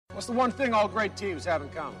What's the one thing all great teams have in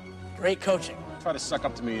common? Great coaching. Try to suck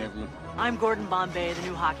up to me, Everman. I'm Gordon Bombay, the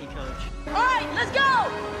new hockey coach. All right, let's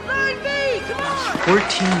go! Line B, come on! We're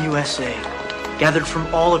Team USA, gathered from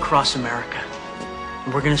all across America.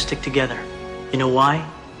 And we're going to stick together. You know why?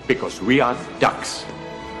 Because we are ducks,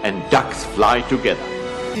 and ducks fly together.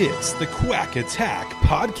 It's the Quack Attack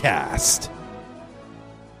Podcast.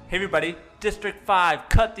 Hey everybody, District 5,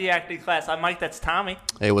 cut the acting class. I'm Mike, that's Tommy.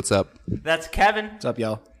 Hey, what's up? That's Kevin. What's up,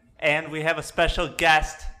 y'all? And we have a special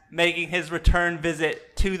guest making his return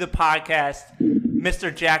visit to the podcast.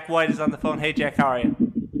 Mr. Jack White is on the phone. Hey Jack, how are you?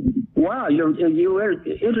 Wow, you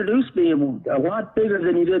introduced me a lot bigger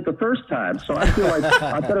than you did the first time, so I feel like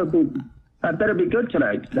I better be good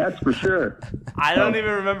tonight. That's for sure. I don't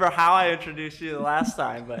even remember how I introduced you the last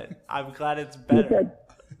time, but I'm glad it's better.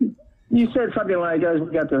 You said something like,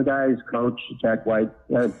 "We got the guy's coach, Jack White."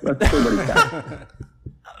 Let's see what he got.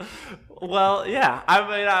 Well, yeah. I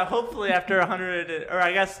mean, hopefully after 100, or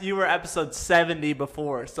I guess you were episode 70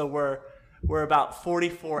 before, so we're about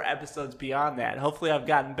 44 episodes beyond that. Hopefully I've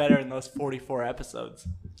gotten better in those 44 episodes.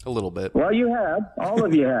 A little bit. Well, you have. All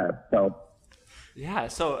of you have. So. Yeah,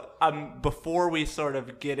 so before we sort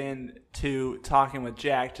of get into talking with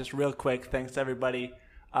Jack, just real quick, thanks everybody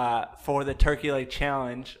for the Turkey Leg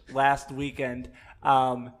Challenge last weekend.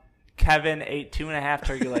 Kevin ate 2.5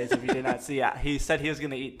 turkey legs, if you did not see it. He said he was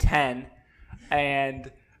going to eat 10.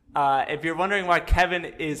 And if you're wondering why Kevin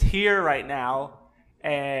is here right now,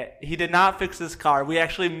 he did not fix his car. We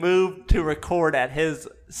actually moved to record at his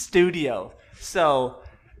studio. So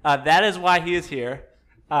that is why he is here.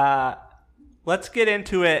 Let's get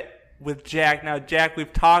into it with Jack. Now, Jack, we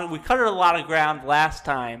covered a lot of ground last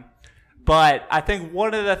time, but I think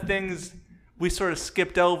one of the things we sort of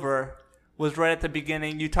skipped over was right at the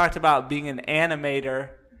beginning. You talked about being an animator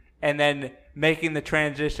and then making the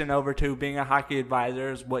transition over to being a hockey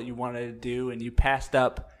advisor is what you wanted to do, and you passed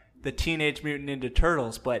up the Teenage Mutant Ninja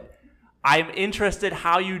Turtles. But I'm interested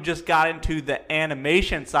how you just got into the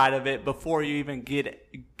animation side of it before you even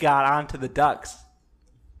got onto the Ducks.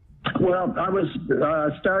 Well, I was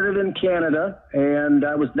started in Canada, and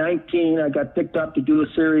I was 19. I got picked up to do a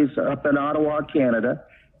series up in Ottawa, Canada.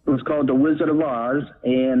 It was called The Wizard of Oz,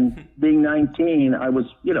 and being 19, I was,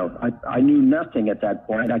 I knew nothing at that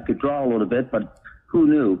point. I could draw a little bit, but who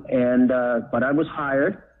knew? And but I was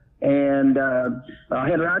hired, and I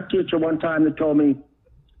had an art teacher one time that told me,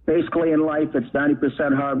 basically in life, it's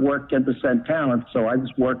 90% hard work, 10% talent. So I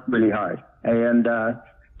just worked really hard, and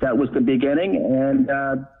that was the beginning,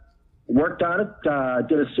 and worked on it,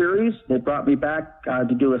 did a series. They brought me back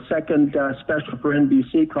to do a second special for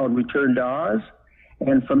NBC called Return to Oz.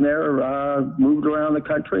 And from there, moved around the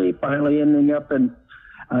country, finally ending up in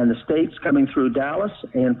the States, coming through Dallas,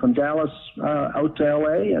 and from Dallas out to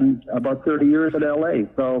L.A., and about 30 years at L.A.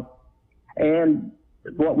 So, and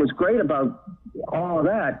what was great about all of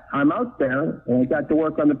that, I'm out there, and I got to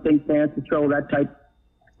work on the Pink Panther show, that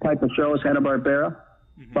type of shows, Hanna-Barbera.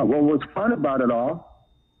 Mm-hmm. But what was fun about it all,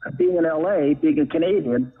 being in L.A., being a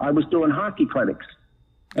Canadian, I was doing hockey clinics.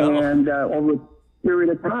 Oh. And over a period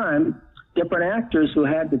of time, different actors who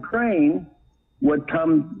had to train would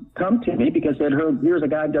come to me because they'd heard, here's a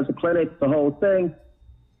guy who does a clinic, the whole thing.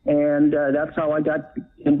 And that's how I got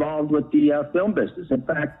involved with the film business. In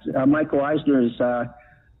fact, Michael Eisner's, a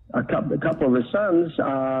couple of his sons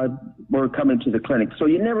were coming to the clinic. So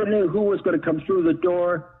you never knew who was going to come through the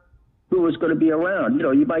door, who was going to be around.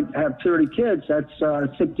 You might have 30 kids,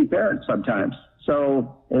 that's 60 parents sometimes.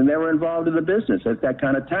 So, and they were involved in the business at that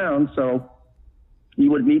kind of town. So you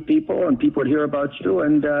would meet people and people would hear about you,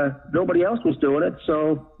 and nobody else was doing it,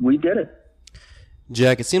 so we did it.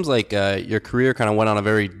 Jack, it seems like your career kind of went on a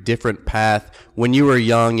very different path. When you were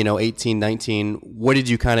young, 18, 19, what did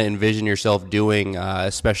you kind of envision yourself doing,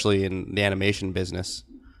 especially in the animation business?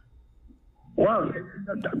 Well,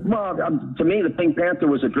 to me, the Pink Panther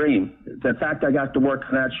was a dream. The fact I got to work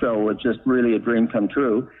on that show was just really a dream come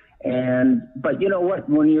true. But you know what?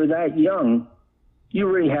 When you're that young, you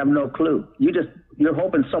really have no clue. You're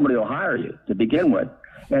hoping somebody will hire you to begin with.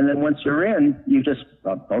 And then once you're in, you just,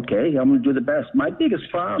 okay, I'm going to do the best. My biggest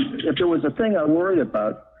problem, if there was a thing I worried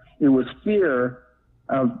about, it was fear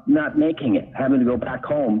of not making it, having to go back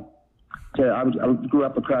home. I grew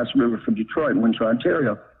up across the river from Detroit, Windsor,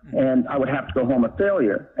 Ontario, and I would have to go home a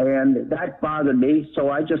failure. And that bothered me, so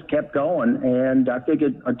I just kept going. And I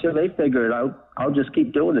figured until they figure it out, I'll just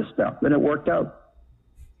keep doing this stuff. And it worked out.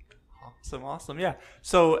 Awesome, yeah.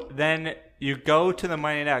 So then you go to the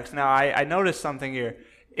Mighty Ducks. Now, I noticed something here.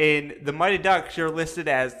 In the Mighty Ducks, you're listed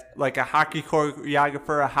as like a hockey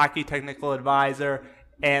choreographer, a hockey technical advisor,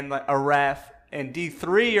 and a ref. In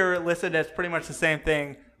D3, you're listed as pretty much the same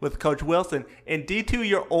thing, with Coach Wilson. In D2,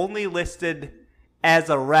 you're only listed as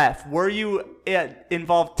a ref. Were you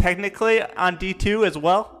involved technically on D2 as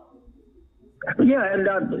well? Yeah, and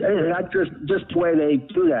that's just the way they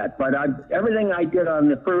do that. But everything I did on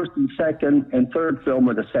the first and second and third film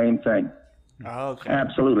were the same thing. Oh, okay.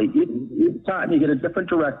 Absolutely. Each time you get a different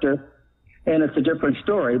director, and it's a different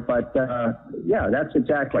story. But, yeah, that's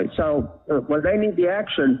exactly. So when they need the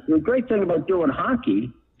action, the great thing about doing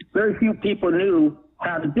hockey, very few people knew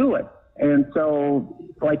how to do it. And so,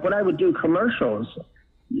 like, when I would do commercials,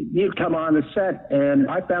 you'd come on the set,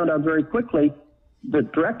 and I found out very quickly the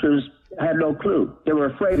directors had no clue. They were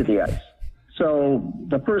afraid of the ice. So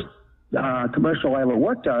the first commercial I ever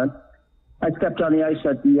worked on, I stepped on the ice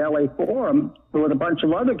at the LA Forum with a bunch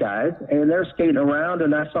of other guys, and they're skating around,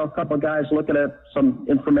 and I saw a couple of guys looking at some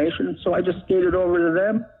information, so I just skated over to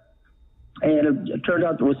them, and it turned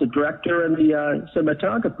out there was the director and the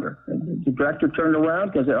cinematographer. And the director turned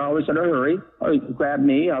around because they're always in a hurry. He grabbed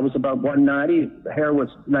me. I was about 190. The hair was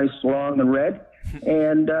nice, long, and red,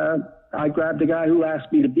 and I grabbed the guy who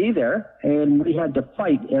asked me to be there, and we had to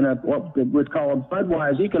fight in what we call a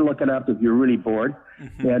Budweiser. You can look it up if you're really bored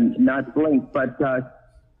and not blink. But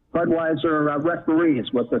Budweiser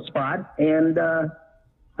referees with the spot, and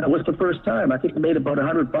that was the first time. I think we made about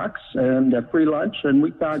 $100 and a free lunch, and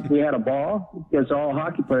we thought we had a ball because all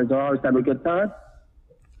hockey players always have a good time.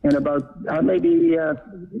 And about maybe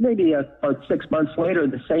about 6 months later,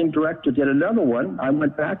 the same director did another one. I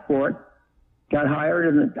went back for it. Got hired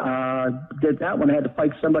and did that one. I had to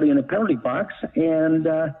fight somebody in the penalty box, and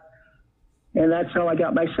that's how I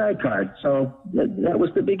got my SAG card. So that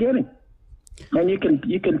was the beginning. And you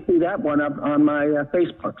can see that one up on my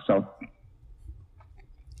Facebook. So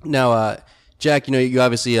now, Jack, you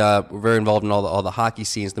obviously were very involved in all the hockey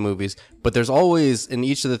scenes, the movies. But there's always in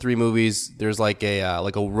each of the three movies, there's like a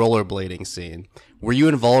rollerblading scene. Were you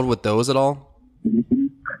involved with those at all?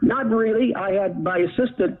 Not really. I had my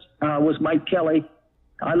assistant was Mike Kelly.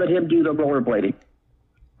 I let him do the rollerblading,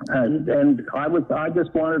 and I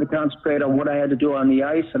just wanted to concentrate on what I had to do on the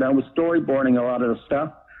ice, and I was storyboarding a lot of the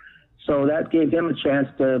stuff. So that gave him a chance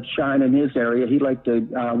to shine in his area. He liked to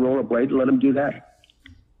rollerblade. Let him do that.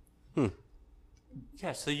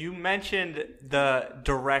 Yeah. So you mentioned the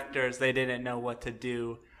directors; they didn't know what to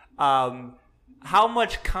do. How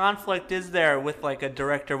much conflict is there with like a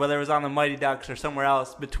director, whether it was on the Mighty Ducks or somewhere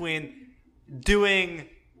else, between doing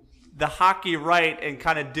the hockey right and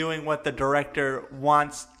kind of doing what the director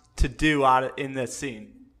wants to do in this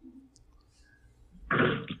scene?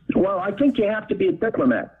 Well, I think you have to be a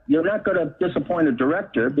diplomat. You're not going to disappoint a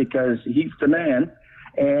director because he's the man,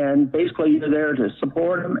 and basically you're there to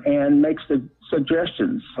support him and make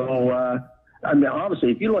suggestions. So, I mean,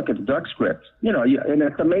 obviously, if you look at the Duck script, and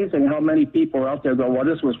it's amazing how many people out there go, well,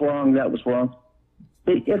 this was wrong, that was wrong.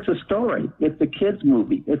 It's a story. It's a kid's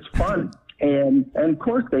movie. It's fun. And of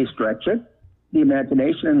course, they stretch it, the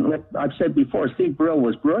imagination. And like I've said before, Steve Brill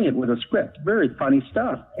was brilliant with a script, very funny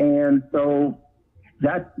stuff. And so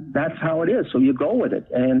that's how it is. So you go with it.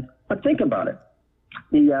 But think about it.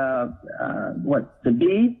 The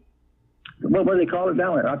bee? What do they call it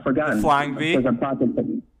now? I've forgotten. The flying bee? Because I'm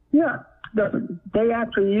talking. Yeah. They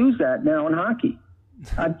actually use that now in hockey.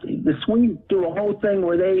 The Swedes do a whole thing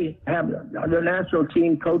where they have their national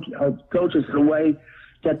team coaches in a way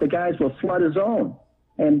that the guys will flood a zone.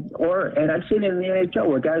 And I've seen it in the NHL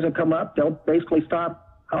where guys will come up, they'll basically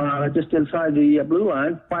stop just inside the blue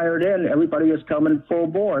line, fire it in, everybody is coming full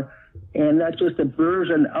bore. And that's just a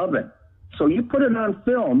version of it. So you put it on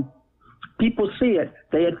film, people see it,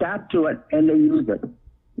 they adapt to it, and they use it.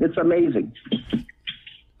 It's amazing.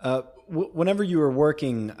 Whenever you were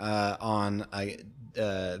working on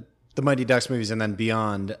the Mighty Ducks movies and then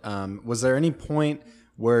beyond, was there any point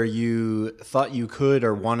where you thought you could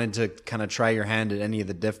or wanted to kind of try your hand at any of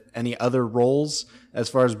the other roles as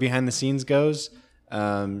far as behind the scenes goes?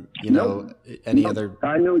 Any other?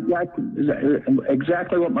 I knew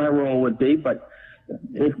exactly what my role would be, but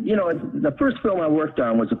the first film I worked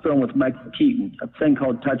on was a film with Michael Keaton, a thing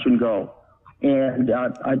called Touch and Go, and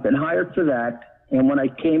I'd been hired for that. And when I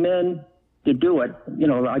came in to do it,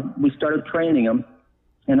 we started training him.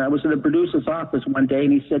 And I was in the producer's office one day,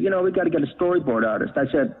 and he said, we got to get a storyboard artist. I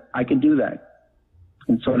said, I can do that.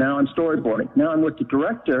 And so now I'm storyboarding. Now I'm with the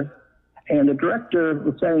director, and the director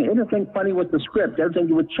was saying, anything funny with the script, everything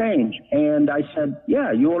you would change. And I said,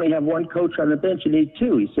 yeah, you only have one coach on the bench, you need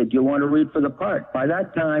two. He said, do you want to read for the part? By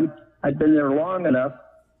that time, I'd been there long enough,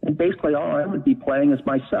 and basically all I would be playing is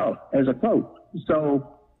myself as a coach.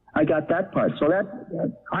 So I got that part. So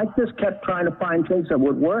I just kept trying to find things that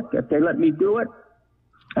would work if they let me do it.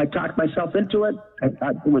 I talked myself into it.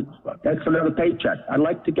 That's another paycheck. I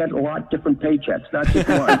like to get a lot different paychecks, not just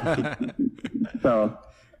one. So,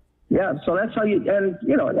 yeah, so that's how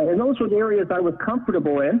and those were the areas I was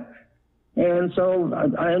comfortable in. And so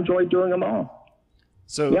I enjoyed doing them all.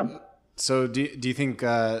 So, yep. So do you think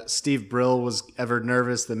Steve Brill was ever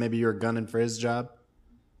nervous that maybe you were gunning for his job?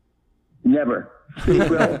 Never. Steve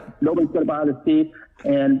Brill, nobody's going to bother Steve.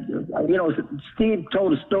 And, Steve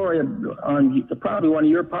told a story on probably one of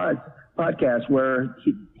your podcasts where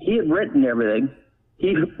he had written everything.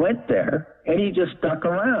 He went there, and he just stuck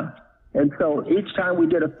around. And so each time we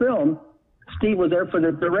did a film, Steve was there for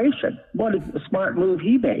the duration. What a smart move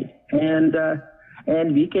he made.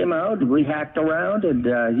 And he came out, we hacked around, and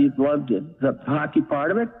he loved the hockey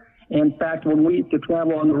part of it. In fact, when we used to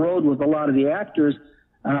travel on the road with a lot of the actors,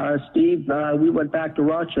 Steve, we went back to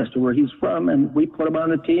Rochester, where he's from, and we put him on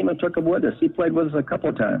the team and took him with us. He played with us a couple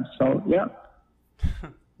of times. So, yeah.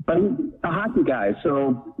 But he's a hockey guy,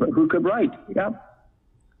 so who could write? Yeah.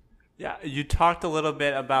 Yeah, you talked a little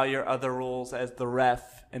bit about your other roles as the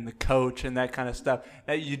ref and the coach and that kind of stuff.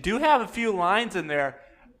 Now, you do have a few lines in there.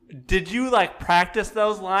 Did you practice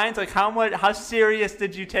those lines? How serious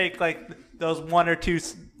did you take those one or two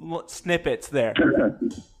snippets there?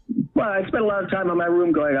 Well, I spent a lot of time in my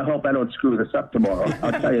room going, I hope I don't screw this up tomorrow.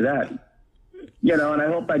 I'll tell you that. And I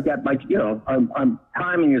hope I get I'm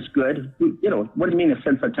timing is good. What do you mean a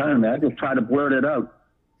sense of timing? I just try to blurt it out.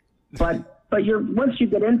 But once you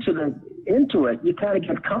get into it, you kind of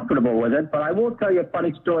get comfortable with it. But I will tell you a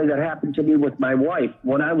funny story that happened to me with my wife.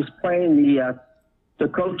 When I was playing the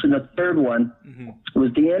coach in the third one, It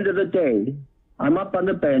was the end of the day. I'm up on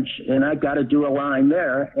the bench, and I got to do a line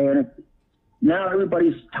there. And now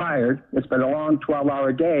everybody's tired. It's been a long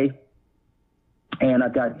 12-hour day. And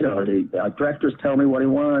I've got, the directors tell me what he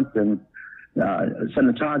wants, and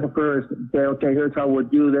cinematographers say, okay, here's how we'll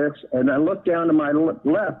do this. And I look down to my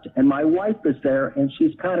left, and my wife is there, and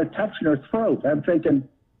she's kind of touching her throat. I'm thinking,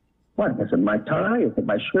 what, is it my tie? Is it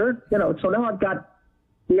my shirt? So now I've got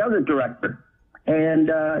the other director. And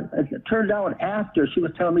it turned out after, she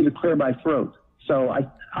was telling me to clear my throat. So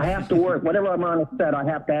I have to work. Whenever I'm on a set, I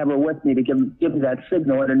have to have her with me to give me that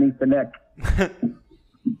signal underneath the neck.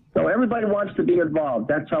 So everybody wants to be involved.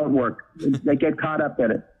 That's how it works. They get caught up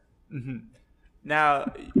in it. Mm-hmm.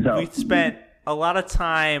 Now, we spent a lot of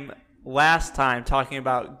time last time talking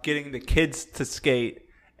about getting the kids to skate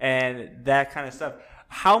and that kind of stuff.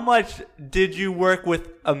 How much did you work with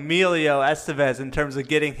Emilio Estevez in terms of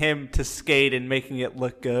getting him to skate and making it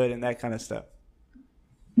look good and that kind of stuff?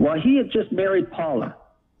 Well, he had just married Paula,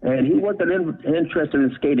 and he wasn't interested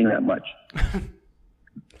in skating that much.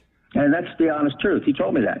 And that's the honest truth. He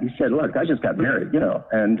told me that. He said, look, I just got married,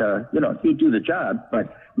 and, he'd do the job,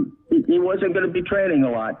 but he wasn't going to be training a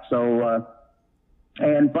lot. So,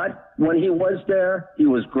 but when he was there, he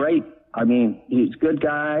was great. I mean, he's a good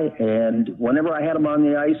guy, and whenever I had him on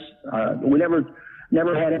the ice, we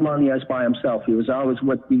never had him on the ice by himself. He was always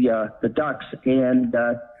with the Ducks, and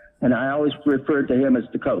I always referred to him as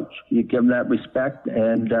the coach. You give him that respect,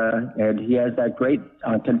 and he has that great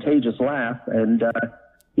contagious laugh, and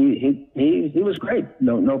he was great.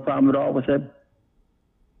 No problem at all with him.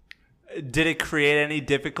 Did it create any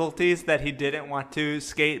difficulties that he didn't want to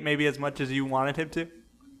skate maybe as much as you wanted him to?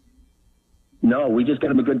 No, we just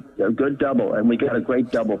got him a good double, and we got a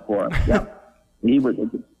great double for him. Yeah, he was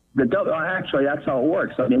the double. Actually, that's how it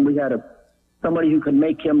works. I mean, we had somebody who could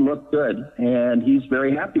make him look good, and he's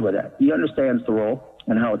very happy with that. He understands the role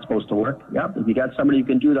and how it's supposed to work. Yeah, if you got somebody who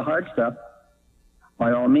can do the hard stuff,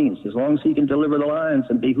 by all means, as long as he can deliver the lines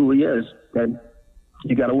and be who he is, then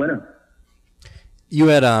you got a winner. You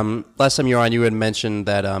had last time you were on, you had mentioned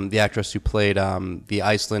that the actress who played the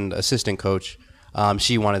Iceland assistant coach,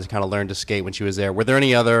 she wanted to kind of learn to skate when she was there. Were there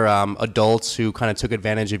any other adults who kind of took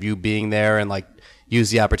advantage of you being there and use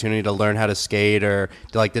the opportunity to learn how to skate, or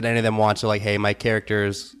did any of them want to hey, my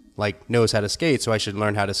character's knows how to skate, so I should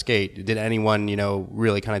learn how to skate? Did anyone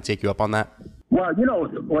really kind of take you up on that? Well,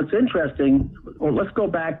 what's interesting. Well, let's go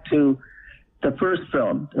back to the first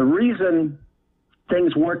film. The reason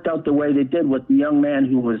things worked out the way they did with the young man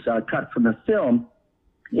who was cut from the film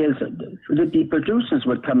is that the producers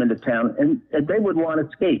would come into town and they would want to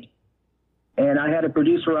skate. And I had a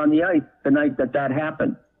producer on the ice the night that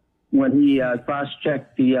happened, when he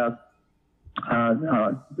cross-checked the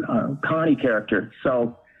Connie character.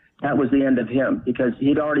 So that was the end of him, because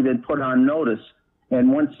he'd already been put on notice.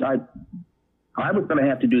 And once I was going to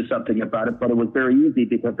have to do something about it, but it was very easy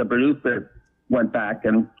because the producer went back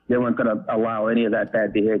and they weren't going to allow any of that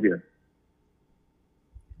bad behavior.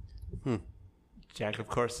 Jack, of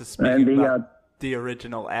course, is speaking about the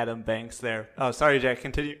original Adam Banks there. Oh, sorry, Jack.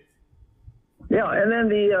 Continue. Yeah, and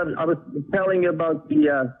then I was telling you about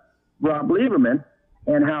the Rob Lieberman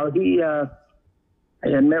and how he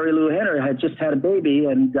and Mary Lou Henner had just had a baby,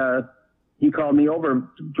 and he called me over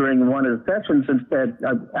during one of the sessions and said,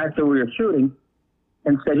 after we were shooting,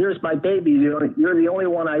 and said, "Here's my baby. You're the only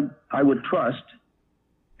one I would trust,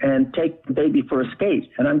 and take the baby for a skate."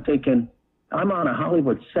 And I'm thinking, I'm on a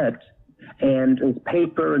Hollywood set, and there's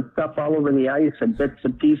paper and stuff all over the ice and bits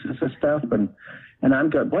and pieces of stuff, and I'm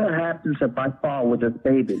going, what happens if I fall with this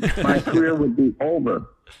baby? My career would be over.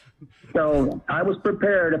 So I was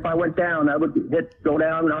prepared. If I went down, I would go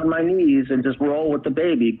down on my knees and just roll with the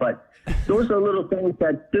baby. But those are little things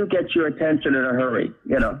that do get your attention in a hurry.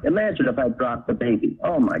 You know, imagine if I dropped the baby.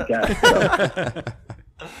 Oh my God. So,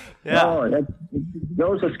 Yeah. oh,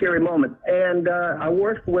 those are scary moments. And I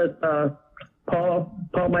worked with Paul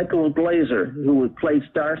Michael Glazer, who would play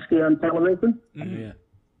Starsky on television. Yeah.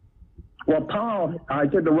 Well, Paul, I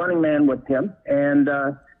did The Running Man with him, and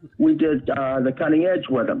we did The Cutting Edge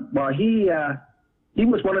with him. Well, he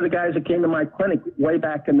was one of the guys that came to my clinic way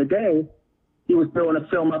back in the day. He was doing a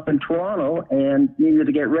film up in Toronto and needed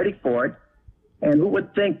to get ready for it. And who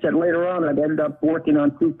would think that later on I'd end up working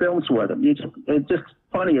on 2 films with him? It's just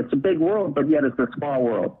funny. It's a big world, but yet it's a small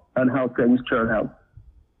world on how things turn out.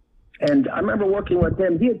 And I remember working with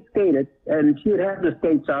him. He had skated, and he had had the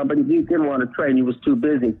skates on, but he didn't want to train. He was too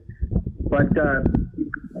busy. But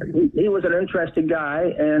he was an interesting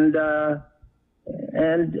guy, and I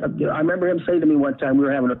remember him saying to me one time, we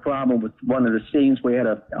were having a problem with one of the scenes. We had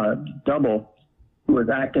a double who was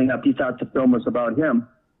acting up. He thought the film was about him.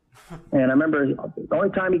 And I remember the only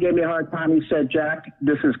time he gave me a hard time, he said, "Jack,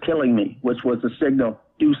 this is killing me," which was a signal,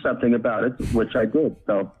 do something about it, which I did.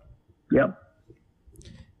 So, yep.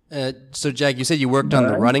 So, Jack, you said you worked on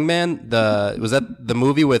The Running Man. Was that the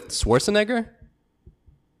movie with Schwarzenegger?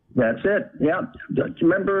 That's it. Yeah. Do you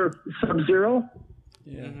remember Sub-Zero?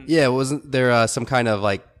 Yeah. Yeah. Wasn't there some kind of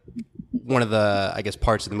like one of the, I guess,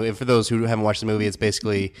 parts of the movie? For those who haven't watched the movie, it's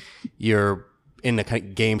basically you're in a kind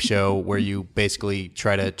of game show where you basically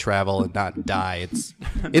try to travel and not die.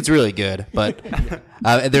 It's really good, but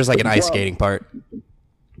there's like an ice skating part.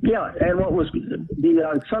 Yeah, and what was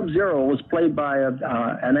the Sub-Zero was played by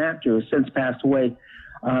an actor who's since passed away,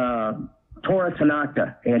 Tora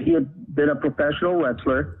Tanaka, and he had been a professional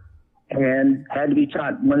wrestler and had to be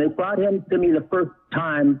taught. When they brought him to me the first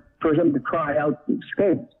time for him to try out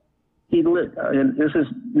skates, and this is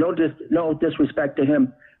no disrespect to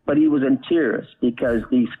him, but he was in tears because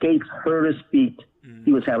the skates hurt his feet.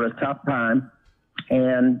 He was having a tough time,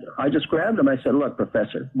 and I just grabbed him. I said, "Look,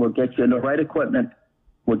 Professor, we'll get you in the right equipment.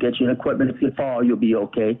 We'll get you in equipment. If you fall, you'll be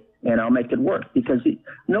okay, and I'll make it work." Because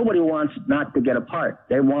nobody wants not to get apart.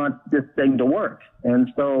 They want this thing to work.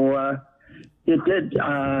 And so it did.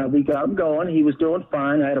 We got him going. He was doing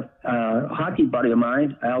fine. I had a hockey buddy of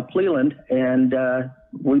mine, Al Cleland, and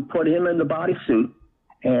we put him in the bodysuit.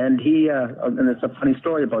 And and it's a funny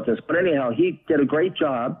story about this. But anyhow, he did a great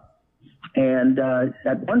job. And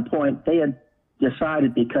at one point, they had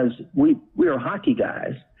decided, because we were hockey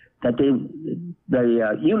guys, that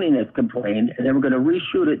the union had complained, and they were going to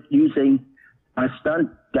reshoot it using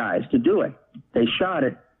stunt guys to do it. They shot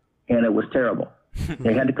it, and it was terrible.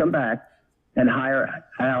 They had to come back and hire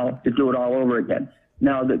Al to do it all over again.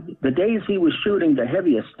 Now, the days he was shooting the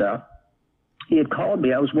heaviest stuff, he had called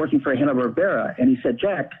me. I was working for Hanna-Barbera, and he said,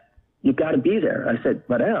 "Jack, you've got to be there." I said,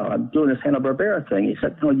 "But Al, I'm doing this Hanna-Barbera thing." He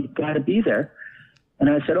said, "No, you've got to be there." And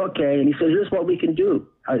I said, "Okay." And he said, "Here's what we can do."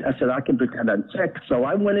 I said, "I can pretend I'm sick." So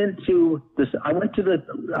I went into the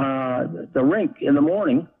rink in the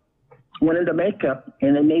morning, went into makeup,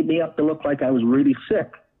 and they made me up to look like I was really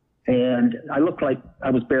sick. And I looked like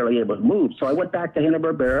I was barely able to move. So I went back to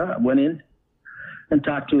Hanna-Barbera, went in and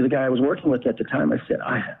talked to the guy I was working with at the time. I said,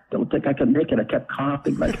 "I don't think I can make it." I kept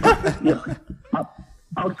coughing. Like,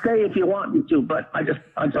 I'll stay if you want me to, but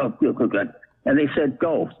I don't feel good. And they said,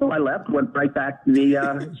 "Go." So I left, went right back to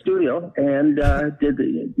the studio, and did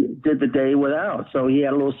the day with Al. So he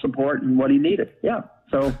had a little support in what he needed. Yeah.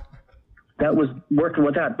 So that was working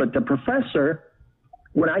with that. But the Professor,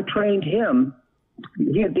 when I trained him,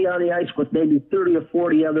 he'd be on the ice with maybe 30 or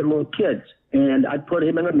 40 other little kids. And I'd put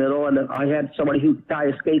him in the middle, and I had somebody who'd tie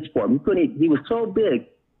his skates for him. He was so big,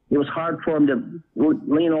 it was hard for him to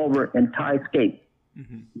lean over and tie a skate.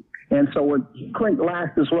 Mm-hmm. And so he couldn't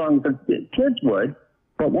last as long as the kids would.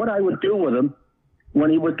 But what I would do with him, when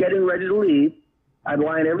he was getting ready to leave, I'd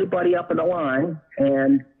line everybody up in a line.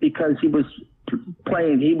 And because he was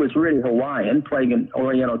really Hawaiian, playing an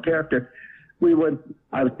Oriental character,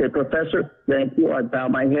 I would say, "Professor, thank you." I'd bow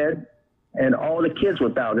my head. and all the kids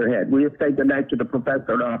would bow their head. We would say good night to the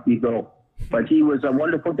professor, and off you go. But he was a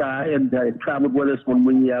wonderful guy, and traveled with us when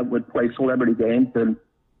we would play celebrity games, and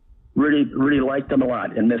really liked him a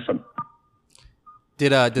lot and miss him.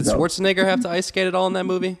 Did Schwarzenegger have to ice skate at all in that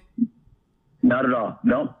movie? Not at all.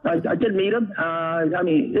 No, I did meet him. I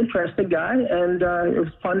mean, interesting guy, and it was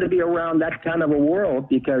fun to be around that kind of a world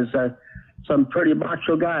because some pretty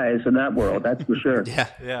macho guys in that world, that's for sure.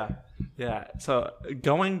 Yeah. So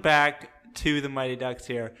going back to the Mighty Ducks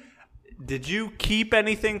here, did you keep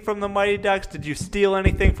anything from the Mighty Ducks? Did you steal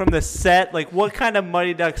anything from the set? Like, what kind of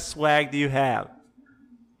Mighty Ducks swag do you have?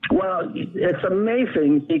 Well, it's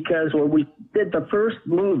amazing because when we did the first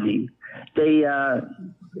movie, they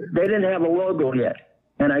didn't have a logo yet.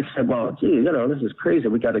 And I said, well, gee, this is crazy.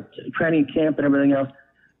 We got a training camp and everything else.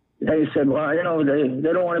 They said, well, they don't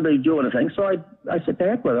want anybody to do anything. So I said, the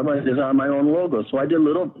heck with them. I designed my own logo. So I did a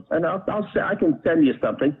little, and I can send you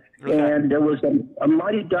something. Okay. And there was a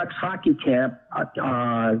Mighty Ducks hockey camp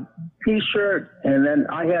T-shirt, and then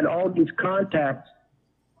I had all these contacts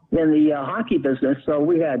in the hockey business. So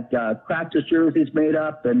we had practice jerseys made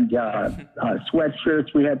up and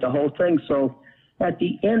sweatshirts. We had the whole thing. So at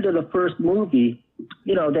the end of the first movie,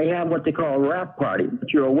 they have what they call a wrap party,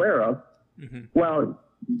 which you're aware of. Mm-hmm. Well,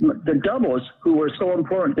 the doubles, who were so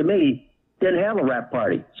important to me, didn't have a wrap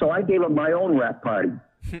party. So I gave them my own wrap party.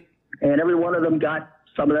 And every one of them got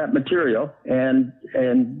some of that material, and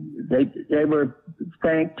they were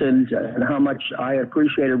thanked and how much I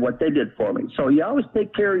appreciated what they did for me. So you always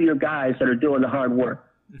take care of your guys that are doing the hard work.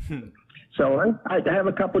 So I have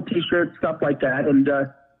a couple of T-shirts, stuff like that, and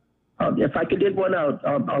if I could dig one out,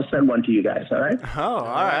 I'll send one to you guys, all right? Oh,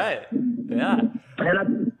 all right. Yeah.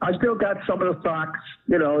 And I still got some of the socks,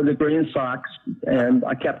 the green socks, and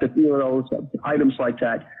I kept a few of those items like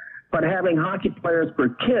that. But having hockey players for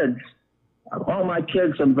kids, all my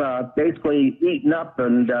kids have basically eaten up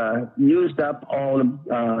and used up all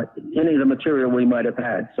any of the material we might have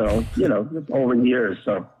had. So, over the years.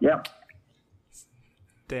 So, yeah.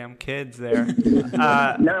 Damn kids there.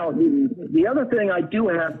 Now, the other thing I do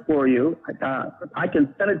have for you, I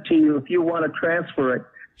can send it to you if you want to transfer it.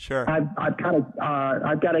 Sure. I've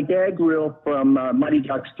got a gag reel from Mighty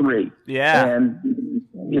Ducks 3. Yeah. And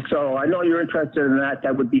so I know you're interested in that.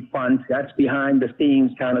 That would be fun. That's behind the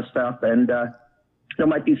scenes kind of stuff. And there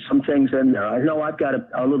might be some things in there. I know I've got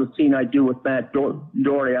a little scene I do with Matt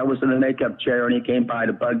Doherty. I was in a makeup chair and he came by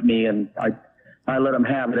to bug me, and I let him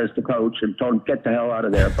have it as the coach and told him, get the hell out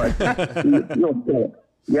of there. But you'll see it.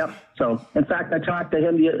 Yep. So, in fact, I talked to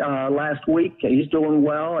him last week. He's doing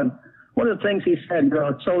well. And one of the things he said,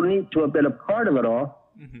 it's so neat to have been a part of it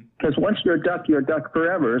all, because once you're a duck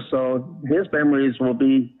forever. So his memories will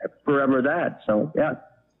be forever that. So, yeah,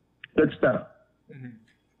 good stuff. Mm-hmm.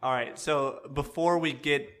 All right. So before we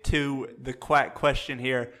get to the quack question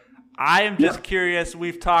here, I am just curious.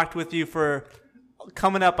 We've talked with you for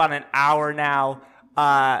coming up on an hour now.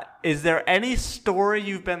 Is there any story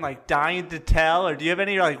you've been dying to tell, or do you have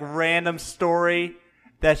any random story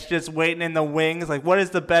that's just waiting in the wings? What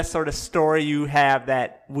is the best sort of story you have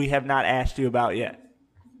that we have not asked you about yet?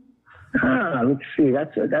 Let's see.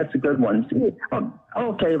 That's a good one.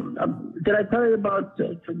 Okay. Did I tell you about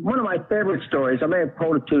one of my favorite stories? I may have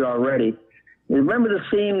told it to you already. You remember the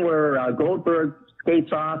scene where Goldberg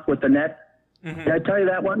skates off with the net? Mm-hmm. Did I tell you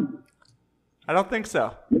that one? I don't think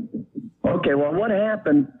so. Okay, well, what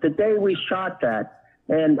happened the day we shot that,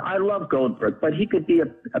 and I love Goldberg, but he could be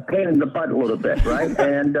a pain in the butt a little bit, right?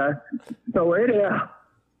 And so anyhow,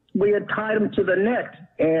 we had tied him to the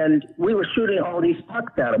net, and we were shooting all these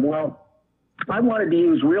pucks at him. Well, I wanted to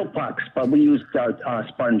use real pucks, but we used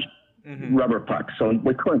sponge rubber pucks, so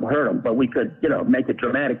we couldn't hurt him, but we could, make it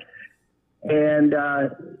dramatic. And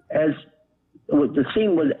as the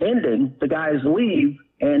scene was ending, the guys leave,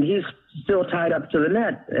 and he's still tied up to the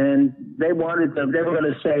net. And they were going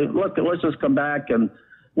to say, look, let's just come back and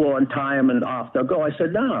we'll untie him and off they'll go. I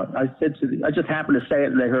said, no. I just happened to say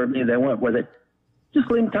it and they heard me and they went with it.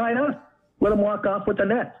 Just leave him tied up. Let him walk off with the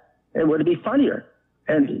net. It would be funnier.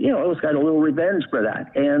 And, it was kind of a little revenge for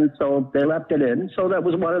that. And so they left it in. So that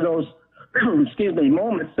was one of those,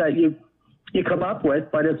 moments that you come up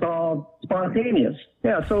with, but it's all spontaneous.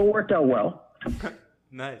 Yeah, so it worked out well.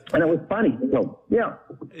 Nice. And it was funny. So, yeah.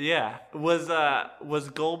 Yeah. Was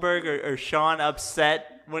Goldberg or Sean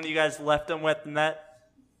upset when you guys left him with the net?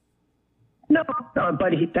 No, but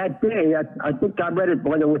that day, I think I read it,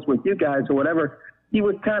 whether it was with you guys or whatever, he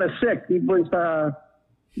was kind of sick. He was,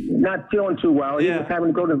 not feeling too well. He was having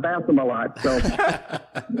to go to the bathroom a lot. So,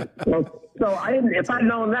 if I'd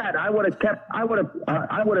known that, I would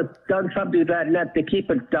have done something to that net to keep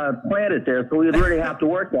it planted there, so we'd really have to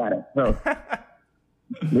work at it. So,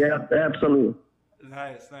 yeah, absolutely.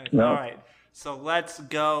 Nice. No. All right. So let's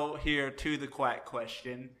go here to the quack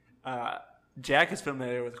question. Jack is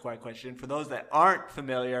familiar with the quack question. For those that aren't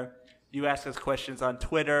familiar, you ask us questions on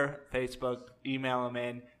Twitter, Facebook, email them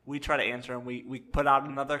in. We try to answer them. We put out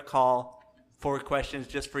another call for questions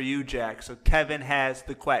just for you, Jack. So Kevin has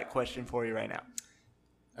the quack question for you right now.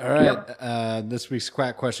 All right. This week's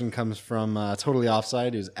quack question comes from Totally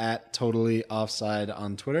Offside, who's at Totally Offside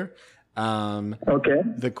on Twitter. Okay.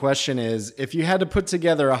 The question is, if you had to put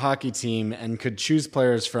together a hockey team and could choose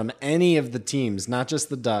players from any of the teams, not just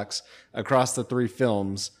the Ducks, across the 3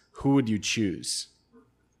 films, who would you choose?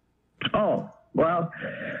 Oh, well,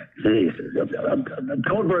 geez.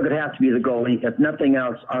 Goldberg would have to be the goalie. If nothing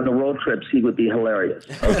else, on the road trips, he would be hilarious.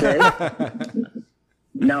 Okay?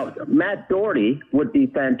 Now, Matt Doherty would be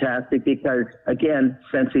fantastic because, again,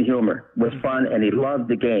 sense of humor was fun, and he loved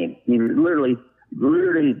the game. He literally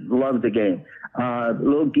loved the game.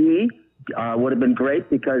 Little Guy would have been great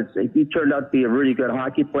because he turned out to be a really good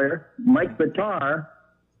hockey player. Mike Bitar,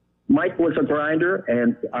 Mike was a grinder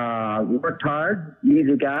and worked hard. He's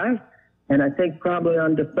a guy. And I think probably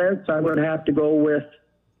on defense, I would have to go with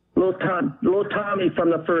little Tommy from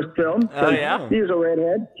the first film. Oh, yeah? He's a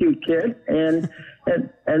redhead, cute kid. And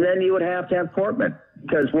then you would have to have Portman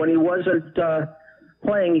because when he wasn't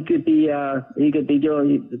playing, he could be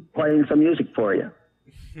playing some music for you.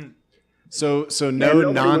 So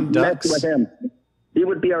no non-Ducks. With him. He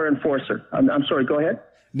would be our enforcer. I'm sorry. Go ahead.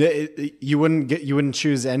 You wouldn't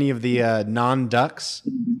choose any of the non-Ducks?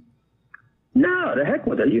 No, the heck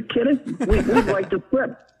with it. Are you kidding? We'd like to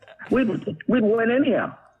flip. We'd win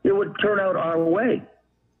anyhow. It would turn out our way.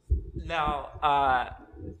 Now,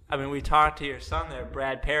 we talked to your son there,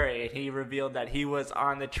 Brad Perry, and he revealed that he was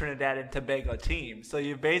on the Trinidad and Tobago team. So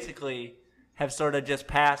you basically have sort of just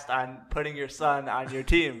passed on putting your son on your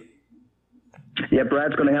team. Yeah,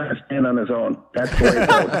 Brad's going to have to stand on his own. That's the way it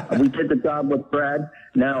goes. We did the job with Brad.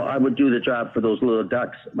 Now I would do the job for those little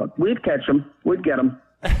Ducks. We'd catch them. We'd get them.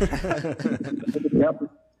 Yep.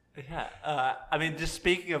 Yeah. Just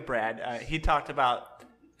speaking of Brad, he talked about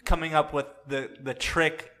coming up with the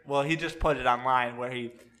trick. Well, he just put it online where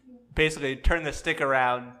he basically turned the stick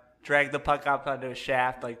around, dragged the puck up onto a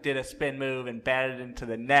shaft, did a spin move and batted it into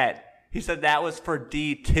the net. He said that was for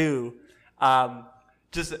D2.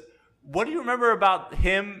 What do you remember about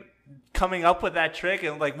him coming up with that trick?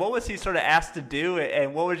 And what was he sort of asked to do?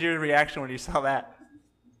 And what was your reaction when you saw that?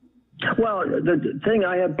 Well, the thing,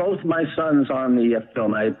 I had both my sons on the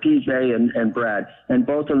film. I had PJ and Brad, and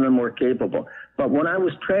both of them were capable. But when I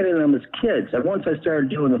was training them as kids, and once I started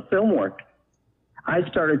doing the film work, I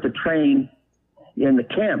started to train in the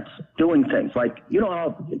camps doing things. You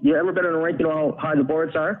ever been in a rink, you know how high the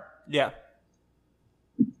boards are? Yeah.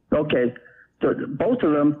 Okay. So both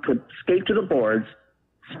of them could skate to the boards,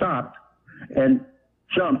 stop, and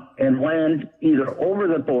jump and land either over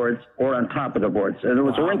the boards or on top of the boards. And there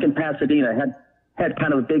was a rink in Pasadena had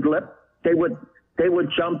kind of a big lip. They would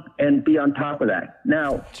jump and be on top of that.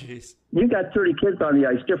 Now, you got 30 kids on the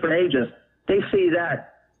ice, different ages. They see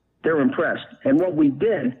that, they're impressed. And what we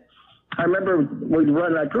did, I remember we'd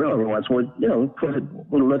run that drill every once, we'd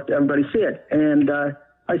let everybody see it. And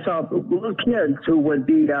I saw little kids who would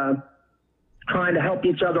be trying to help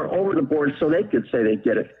each other over the board so they could say they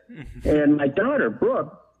did it. And my daughter,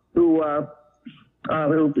 Brooke, who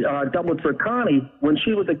doubled for Connie, when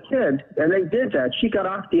she was a kid, and they did that, she got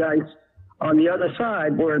off the ice on the other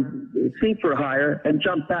side where seats were higher and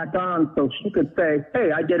jumped back on so she could say,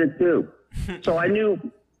 hey, I did it too. So I knew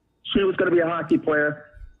she was going to be a hockey player.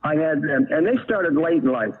 I had them, and they started late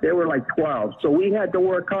in life. They were 12, so we had to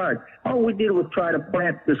work hard. All we did was try to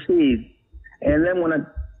plant the seeds. And then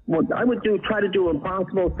I would try to do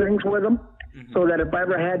impossible things with them, so that if I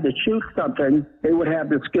ever had to shoot something, they would have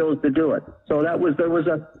the skills to do it. So there was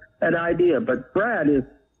an idea. But Brad is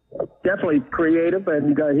definitely creative,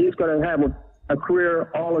 and he's going to have a career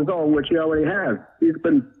all his own, which he already has. He's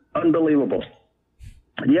been unbelievable.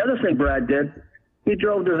 The other thing Brad did, he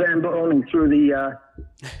drove the Zamboni through the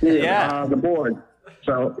board.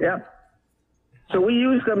 So, yeah. So we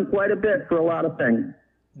use them quite a bit for a lot of things.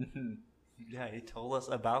 Yeah, he told us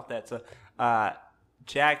about that. So,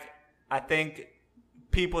 Jack, I think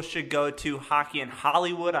people should go to Hockey in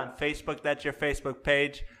Hollywood on Facebook. That's your Facebook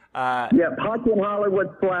page. Yep, Hockey in Hollywood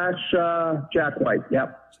 / Jack White.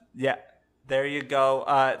 Yep. Yeah, there you go.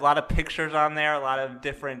 A lot of pictures on there, a lot of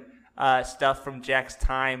different stuff from Jack's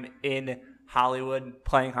time in Hollywood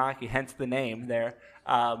playing hockey, hence the name there.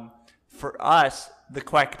 For us,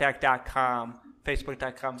 thequackattack.com,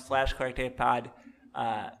 facebook.com/quackattackpod,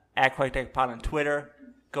 at quackattackpod on Twitter.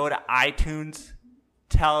 Go to iTunes.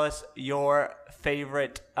 Tell us your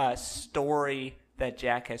favorite story that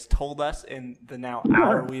Jack has told us in the now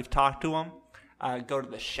hour we've talked to him. Go to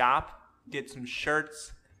the shop, get some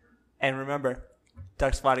shirts, and remember,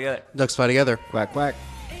 ducks fly together. Ducks fly together. Quack, quack.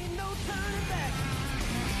 Ain't no turning back.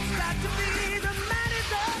 Got to be the man.